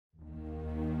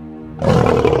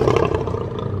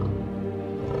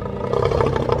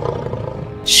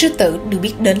Sư tử được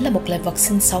biết đến là một loài vật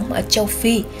sinh sống ở châu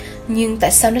Phi, nhưng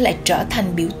tại sao nó lại trở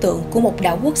thành biểu tượng của một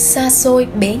đảo quốc xa xôi,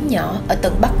 bé nhỏ ở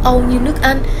tận Bắc Âu như nước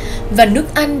Anh? Và nước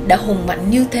Anh đã hùng mạnh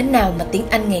như thế nào mà tiếng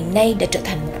Anh ngày nay đã trở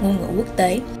thành một ngôn ngữ quốc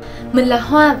tế? Mình là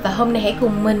Hoa và hôm nay hãy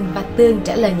cùng mình và Tương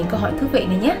trả lời những câu hỏi thú vị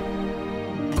này nhé!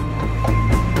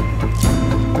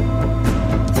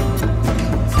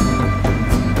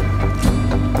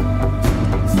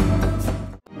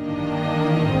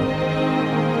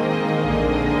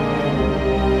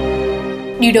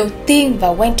 Điều đầu tiên và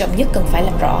quan trọng nhất cần phải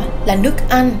làm rõ là nước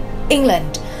Anh,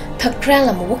 England, thật ra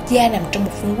là một quốc gia nằm trong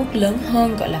một vương quốc lớn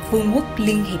hơn gọi là Vương quốc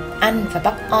Liên hiệp Anh và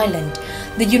Bắc Ireland,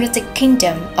 The United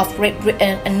Kingdom of Great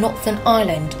Britain and Northern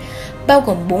Ireland, bao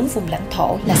gồm 4 vùng lãnh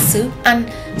thổ là xứ Anh,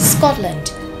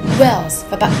 Scotland, Wales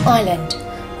và Bắc Ireland,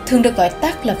 thường được gọi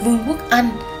tắt là Vương quốc Anh,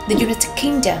 The United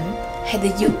Kingdom hay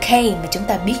The UK mà chúng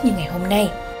ta biết như ngày hôm nay.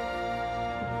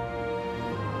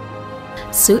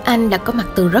 Xứ Anh đã có mặt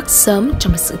từ rất sớm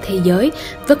trong lịch sử thế giới,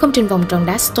 với công trình vòng tròn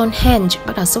đá Stonehenge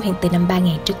bắt đầu xuất hiện từ năm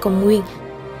 3000 trước công nguyên.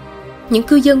 Những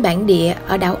cư dân bản địa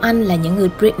ở đảo Anh là những người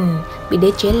Britain bị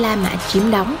đế chế La Mã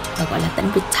chiếm đóng và gọi là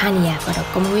tỉnh Britannia vào đầu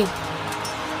công nguyên.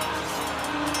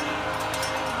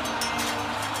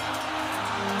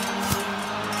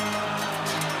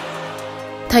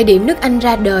 Thời điểm nước Anh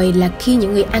ra đời là khi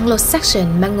những người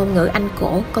Anglo-Saxon mang ngôn ngữ Anh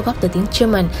cổ có gốc từ tiếng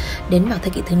German đến vào thế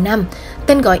kỷ thứ 5.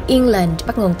 Tên gọi England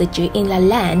bắt nguồn từ chữ in là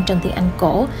land trong tiếng Anh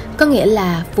cổ, có nghĩa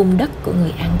là vùng đất của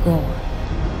người Anglo.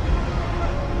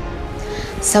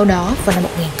 Sau đó, vào năm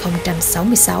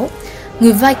 1066,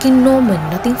 người Viking Norman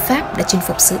nói tiếng Pháp đã chinh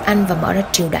phục xứ Anh và mở ra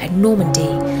triều đại Normandy,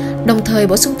 đồng thời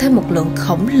bổ sung thêm một lượng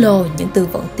khổng lồ những từ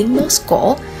vựng tiếng Norse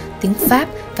cổ, tiếng Pháp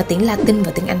và tiếng Latin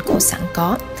và tiếng Anh cổ sẵn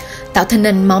có, tạo thành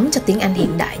nền móng cho tiếng Anh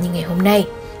hiện đại như ngày hôm nay.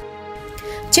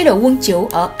 Chế độ quân chủ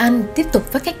ở Anh tiếp tục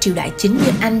với các triều đại chính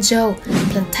như Anglo,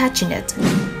 Plantagenet,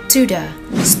 Tudor,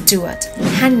 Stuart,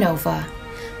 Hanover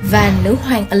và nữ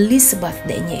hoàng Elizabeth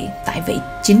đệ nhị tại vị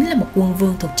chính là một quân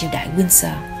vương thuộc triều đại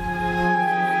Windsor.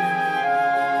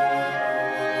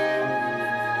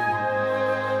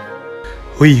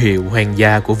 Huy hiệu hoàng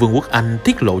gia của Vương quốc Anh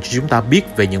tiết lộ cho chúng ta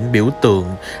biết về những biểu tượng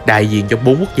đại diện cho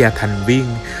 4 quốc gia thành viên,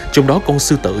 trong đó con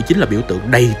sư tử chính là biểu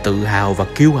tượng đầy tự hào và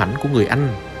kiêu hãnh của người Anh.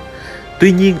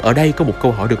 Tuy nhiên, ở đây có một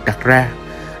câu hỏi được đặt ra,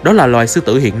 đó là loài sư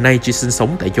tử hiện nay chỉ sinh sống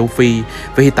tại châu Phi,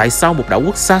 vậy thì tại sao một đảo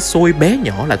quốc xa xôi bé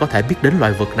nhỏ lại có thể biết đến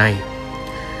loài vật này?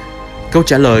 Câu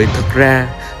trả lời thực ra,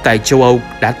 tại châu Âu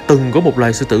đã từng có một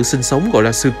loài sư tử sinh sống gọi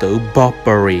là sư tử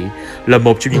Barbary, là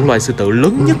một trong những loài sư tử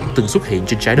lớn nhất từng xuất hiện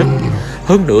trên trái đất.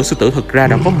 Hơn nữa, sư tử thực ra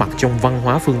đã có mặt trong văn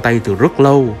hóa phương Tây từ rất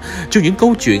lâu, trong những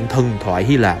câu chuyện thần thoại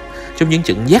Hy Lạp, trong những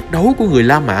trận giác đấu của người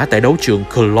La Mã tại đấu trường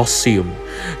Colosseum,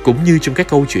 cũng như trong các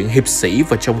câu chuyện hiệp sĩ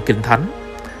và trong Kinh Thánh.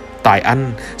 Tại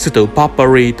Anh, sư tử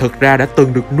Barbary thực ra đã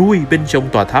từng được nuôi bên trong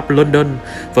tòa tháp London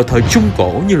vào thời Trung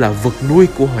Cổ như là vật nuôi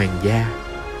của hoàng gia.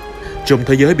 Trong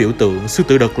thế giới biểu tượng, sư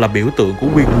tử đực là biểu tượng của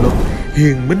quyền lực,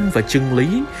 hiền minh và chân lý.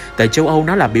 Tại châu Âu,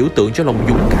 nó là biểu tượng cho lòng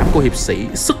dũng cảm của hiệp sĩ,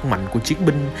 sức mạnh của chiến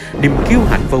binh, niềm kiêu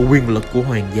hãnh và quyền lực của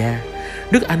hoàng gia.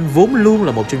 Nước Anh vốn luôn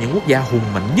là một trong những quốc gia hùng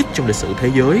mạnh nhất trong lịch sử thế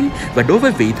giới, và đối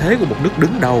với vị thế của một nước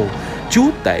đứng đầu, chúa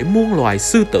tể muôn loài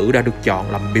sư tử đã được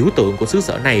chọn làm biểu tượng của xứ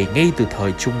sở này ngay từ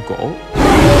thời Trung Cổ.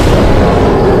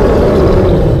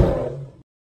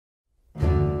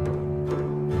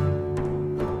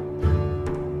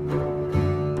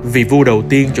 Vị vua đầu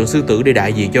tiên chọn sư tử để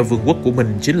đại diện cho vương quốc của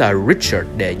mình chính là Richard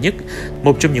đệ nhất,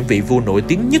 một trong những vị vua nổi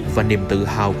tiếng nhất và niềm tự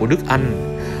hào của nước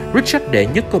Anh. Richard đệ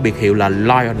nhất có biệt hiệu là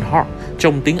Lionheart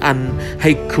trong tiếng Anh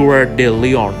hay Coeur de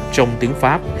Lion trong tiếng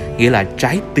Pháp, nghĩa là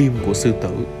trái tim của sư tử.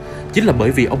 Chính là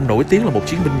bởi vì ông nổi tiếng là một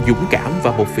chiến binh dũng cảm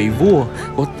và một vị vua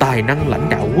có tài năng lãnh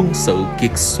đạo quân sự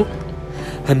kiệt xuất.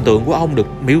 Hình tượng của ông được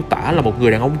miêu tả là một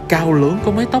người đàn ông cao lớn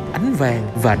có mái tóc ánh vàng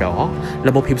và đỏ,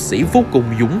 là một hiệp sĩ vô cùng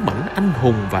dũng mãnh, anh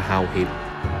hùng và hào hiệp.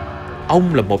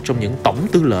 Ông là một trong những tổng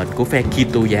tư lệnh của phe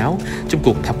Kitô giáo trong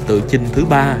cuộc thập tự chinh thứ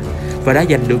 3 và đã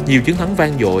giành được nhiều chiến thắng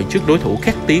vang dội trước đối thủ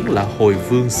khét tiếng là hồi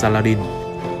vương Saladin.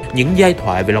 Những giai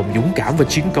thoại về lòng dũng cảm và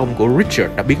chiến công của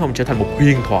Richard đã biến ông trở thành một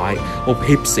huyền thoại, một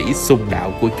hiệp sĩ sùng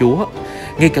đạo của Chúa.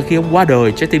 Ngay cả khi ông qua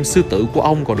đời, trái tim sư tử của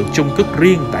ông còn được chôn cất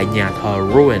riêng tại nhà thờ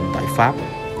Rouen tại Pháp.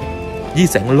 Di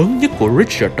sản lớn nhất của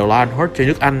Richard the Lionheart cho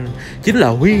nước Anh chính là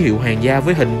huy hiệu hoàng gia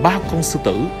với hình 3 con sư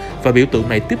tử, và biểu tượng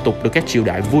này tiếp tục được các triều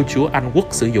đại vua chúa Anh Quốc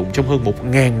sử dụng trong hơn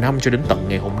 1000 năm cho đến tận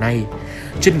ngày hôm nay.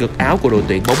 Trên ngực áo của đội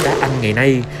tuyển bóng đá Anh ngày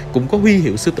nay cũng có huy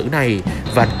hiệu sư tử này,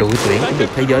 và đội tuyển cũng được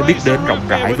thế giới biết đến rộng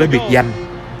rãi với biệt danh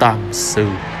Tam Sư.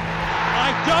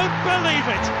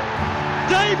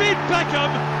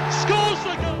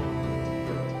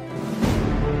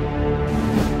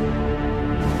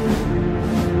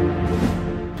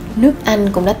 Nước Anh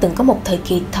cũng đã từng có một thời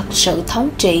kỳ thật sự thống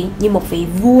trị như một vị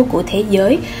vua của thế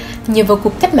giới. Nhờ vào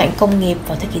cuộc cách mạng công nghiệp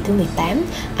vào thế kỷ thứ 18,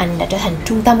 Anh đã trở thành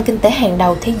trung tâm kinh tế hàng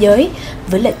đầu thế giới.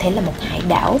 Với lợi thế là một hải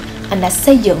đảo, Anh đã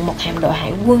xây dựng một hạm đội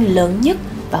hải quân lớn nhất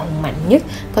và hùng mạnh nhất,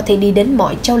 có thể đi đến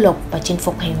mọi châu lục và chinh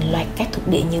phục hàng loạt các thuộc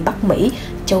địa như Bắc Mỹ,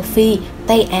 châu Phi,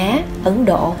 Tây Á, Ấn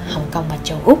Độ, Hồng Kông và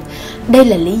châu Úc. Đây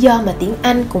là lý do mà tiếng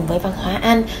Anh cùng với văn hóa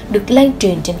Anh được lan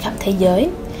truyền trên khắp thế giới.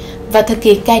 Vào thời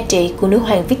kỳ cai trị của nữ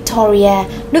hoàng Victoria,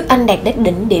 nước Anh đạt đến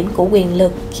đỉnh điểm của quyền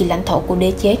lực khi lãnh thổ của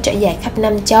đế chế trải dài khắp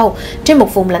 5 châu, trên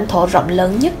một vùng lãnh thổ rộng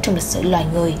lớn nhất trong lịch sử loài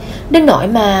người, đến nỗi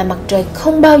mà mặt trời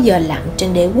không bao giờ lặn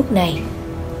trên đế quốc này.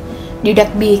 Điều đặc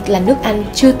biệt là nước Anh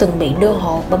chưa từng bị đô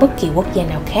hộ bởi bất kỳ quốc gia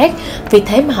nào khác, vì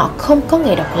thế mà họ không có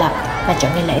ngày độc lập và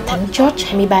chọn ngày lễ Thánh George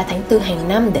 23 tháng 4 hàng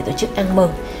năm để tổ chức ăn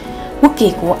mừng. Quốc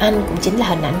kỳ của Anh cũng chính là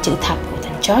hình ảnh chữ thập của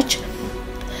Thánh George.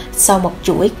 Sau một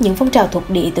chuỗi những phong trào thuộc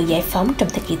địa từ giải phóng trong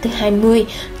thế kỷ thứ 20,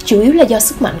 chủ yếu là do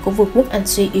sức mạnh của vương quốc Anh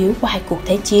suy yếu qua 2 cuộc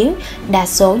thế chiến, đa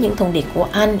số những thuần Việt của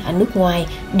Anh ở nước ngoài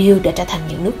đều đã trở thành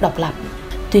những nước độc lập.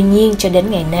 Tuy nhiên, cho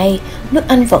đến ngày nay, nước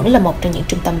Anh vẫn là một trong những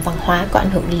trung tâm văn hóa có ảnh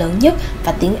hưởng lớn nhất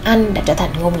và tiếng Anh đã trở thành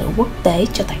ngôn ngữ quốc tế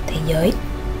cho toàn thế giới.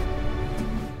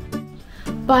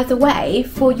 By the way,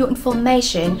 for your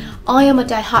information, I am a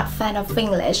die-hard fan of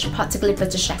English, particularly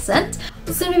British accent,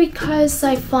 simply because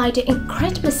I find it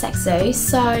incredibly sexy.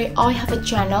 So I have a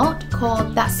channel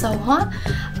called That's So Hot,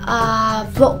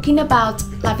 vlogging about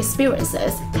life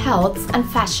experiences, health and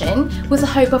fashion, with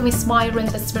the hope of inspiring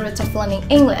the spirit of learning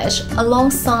English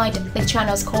alongside the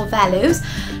channel's core values.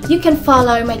 You can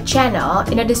follow my channel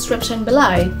in the description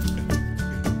below.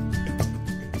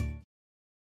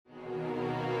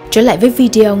 Trở lại với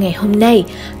video ngày hôm nay,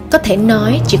 có thể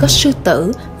nói chỉ có sư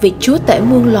tử, vị chúa tể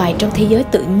muôn loài trong thế giới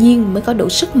tự nhiên mới có đủ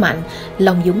sức mạnh,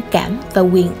 lòng dũng cảm và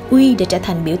quyền uy để trở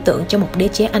thành biểu tượng cho một đế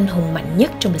chế anh hùng mạnh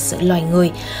nhất trong lịch sử loài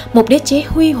người. Một đế chế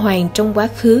huy hoàng trong quá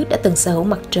khứ đã từng sở hữu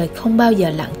mặt trời không bao giờ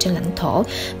lặn trên lãnh thổ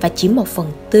và chiếm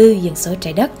 1/4 dân số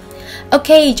trái đất. Ok,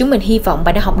 chúng mình hy vọng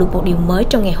bạn đã học được một điều mới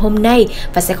trong ngày hôm nay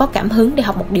và sẽ có cảm hứng để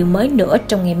học một điều mới nữa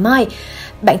trong ngày mai.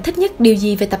 Bạn thích nhất điều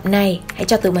gì về tập này? Hãy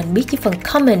cho tụi mình biết dưới phần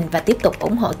comment và tiếp tục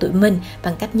ủng hộ tụi mình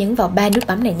bằng cách nhấn vào 3 nút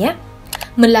bấm này nhé.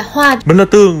 Mình là Hoa. Mình là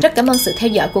Tường. Rất cảm ơn sự theo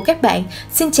dõi của các bạn.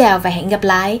 Xin chào và hẹn gặp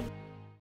lại.